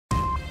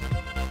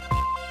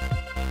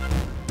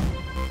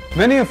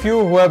Many of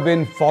you who have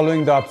been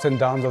following the ups and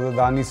downs of the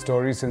Adani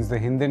story since the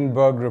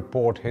Hindenburg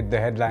report hit the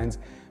headlines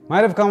might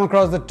have come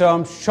across the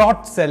term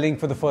short selling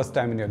for the first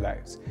time in your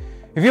lives.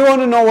 If you want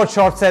to know what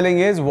short selling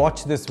is,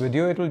 watch this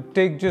video. It will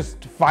take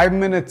just 5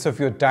 minutes of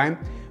your time.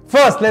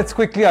 First, let's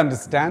quickly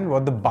understand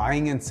what the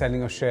buying and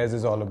selling of shares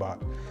is all about.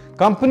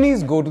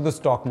 Companies go to the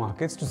stock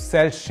markets to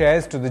sell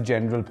shares to the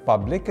general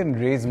public and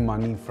raise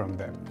money from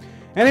them.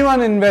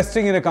 Anyone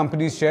investing in a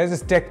company's shares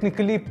is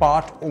technically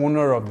part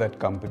owner of that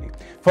company.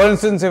 For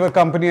instance, if a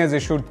company has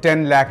issued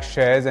 10 lakh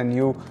shares and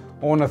you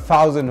own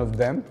 1,000 of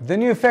them,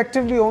 then you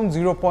effectively own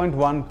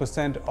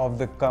 0.1% of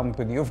the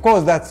company. Of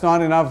course, that's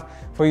not enough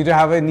for you to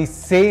have any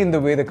say in the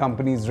way the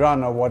company is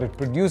run or what it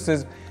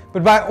produces,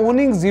 but by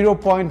owning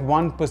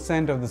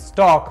 0.1% of the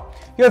stock,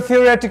 you're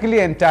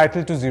theoretically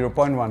entitled to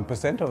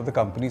 0.1% of the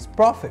company's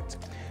profits.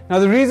 Now,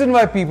 the reason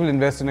why people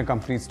invest in a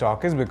company's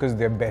stock is because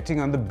they're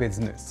betting on the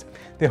business.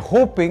 They're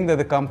hoping that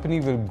the company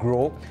will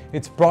grow,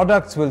 its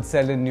products will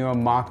sell in newer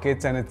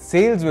markets, and its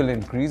sales will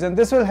increase, and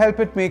this will help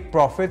it make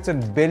profits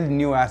and build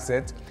new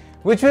assets,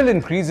 which will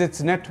increase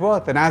its net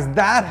worth. And as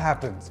that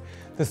happens,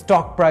 the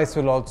stock price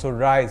will also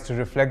rise to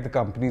reflect the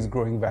company's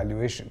growing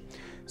valuation.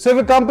 So if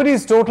a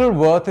company's total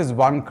worth is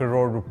 1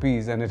 crore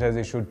rupees and it has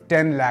issued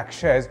 10 lakh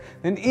shares,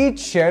 then each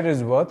share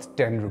is worth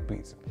 10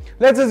 rupees.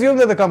 Let's assume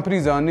that the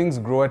company's earnings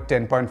grow at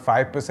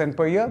 10.5%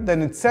 per year,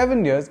 then in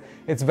 7 years,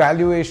 its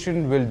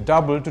valuation will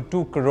double to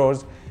 2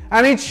 crores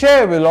and each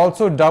share will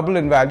also double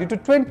in value to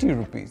 20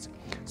 rupees.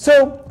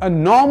 So a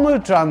normal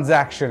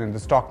transaction in the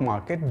stock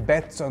market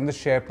bets on the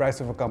share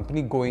price of a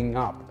company going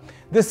up.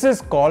 This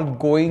is called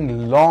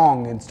going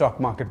long in stock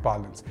market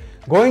parlance.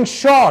 Going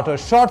short or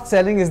short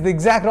selling is the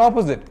exact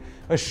opposite.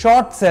 A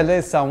short seller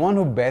is someone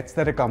who bets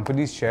that a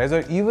company's shares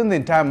or even the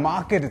entire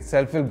market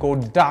itself will go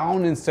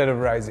down instead of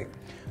rising.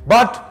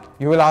 But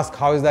you will ask,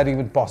 how is that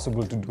even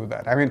possible to do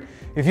that? I mean,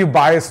 if you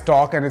buy a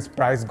stock and its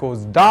price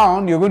goes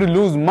down, you're going to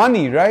lose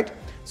money, right?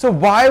 So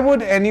why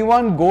would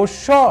anyone go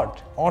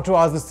short? Or to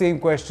ask the same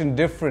question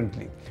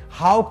differently,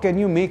 how can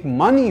you make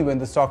money when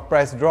the stock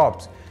price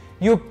drops?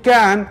 You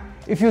can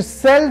if you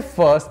sell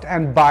first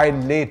and buy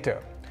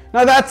later.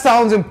 Now that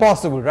sounds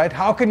impossible, right?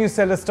 How can you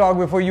sell a stock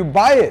before you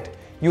buy it?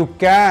 You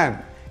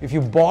can if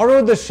you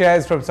borrow the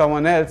shares from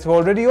someone else who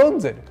already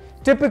owns it.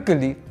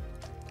 Typically,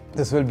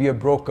 this will be a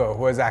broker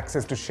who has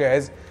access to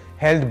shares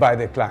held by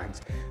their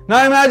clients.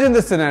 Now imagine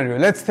this scenario.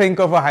 Let's think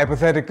of a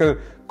hypothetical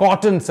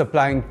cotton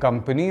supplying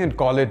company and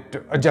call it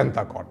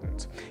Ajanta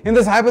Cottons. In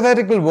this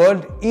hypothetical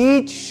world,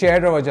 each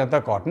share of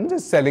Ajanta Cottons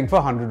is selling for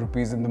 100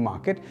 rupees in the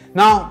market.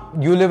 Now,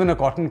 you live in a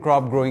cotton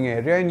crop growing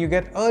area and you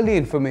get early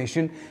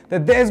information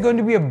that there's going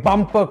to be a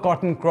bumper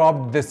cotton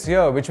crop this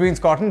year, which means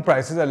cotton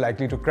prices are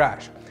likely to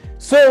crash.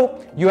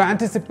 So, you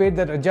anticipate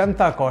that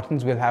Ajanta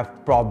Cottons will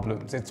have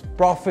problems. Its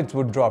profits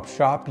would drop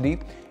sharply.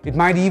 It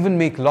might even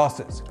make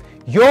losses.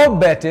 Your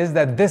bet is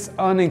that this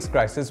earnings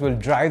crisis will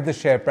drive the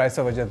share price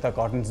of Ajanta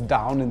Cottons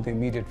down in the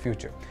immediate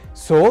future.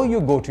 So,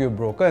 you go to your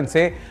broker and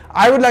say,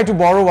 I would like to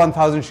borrow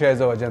 1,000 shares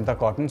of Ajanta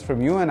Cottons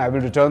from you and I will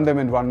return them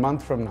in 1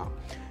 month from now.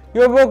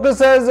 Your broker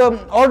says,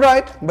 all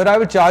right, but I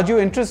will charge you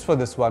interest for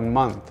this 1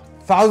 month.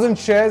 1,000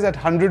 shares at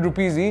 100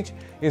 rupees each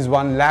is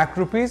 1 lakh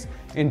rupees.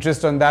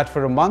 Interest on that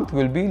for a month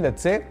will be,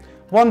 let's say,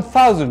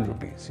 1,000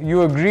 rupees.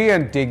 You agree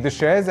and take the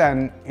shares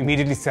and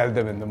immediately sell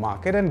them in the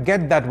market and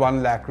get that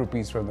 1 lakh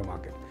rupees from the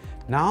market.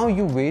 Now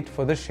you wait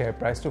for the share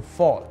price to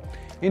fall.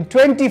 In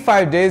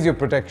 25 days, your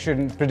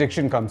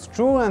prediction comes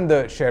true and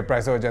the share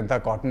price of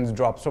Ajanta Cottons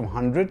drops from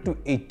 100 to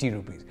 80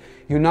 rupees.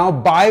 You now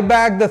buy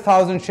back the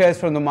 1,000 shares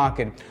from the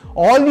market.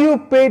 All you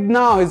paid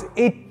now is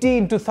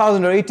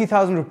 18,000 or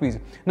 80,000 rupees.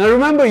 Now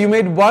remember, you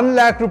made 1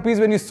 lakh rupees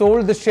when you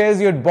sold the shares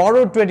you had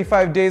borrowed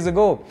 25 days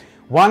ago.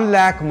 1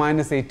 lakh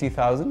minus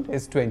 80,000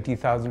 is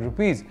 20,000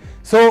 rupees.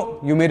 So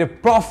you made a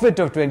profit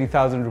of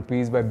 20,000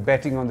 rupees by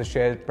betting on the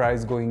share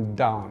price going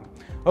down.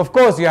 Of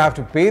course, you have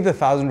to pay the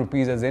 1,000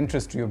 rupees as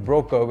interest to your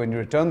broker when you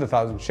return the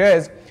 1,000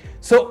 shares.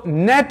 So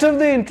net of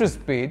the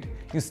interest paid,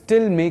 you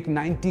still make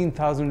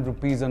 19,000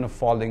 rupees on a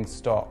falling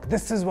stock.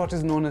 This is what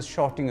is known as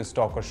shorting a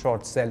stock or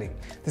short selling.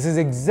 This is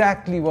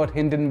exactly what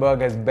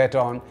Hindenburg has bet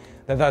on,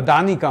 that the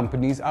Adani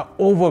companies are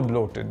over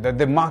bloated, that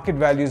their market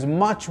value is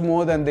much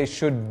more than they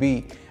should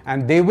be,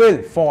 and they will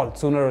fall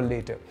sooner or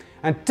later.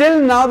 Until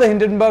now, the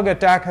Hindenburg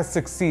attack has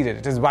succeeded.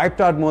 It has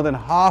wiped out more than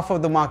half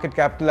of the market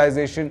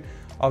capitalization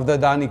of the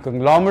Adani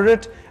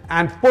conglomerate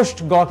and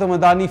pushed Gautam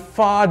Adani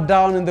far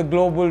down in the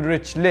global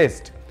rich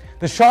list.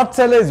 The short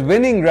seller is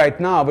winning right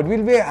now, but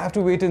we'll have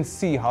to wait and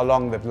see how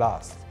long that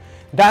lasts.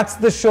 That's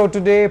the show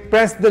today.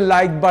 Press the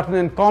like button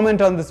and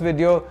comment on this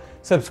video.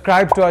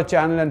 Subscribe to our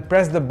channel and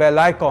press the bell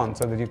icon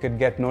so that you can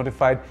get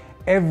notified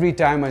every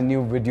time a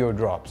new video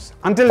drops.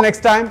 Until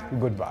next time,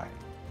 goodbye.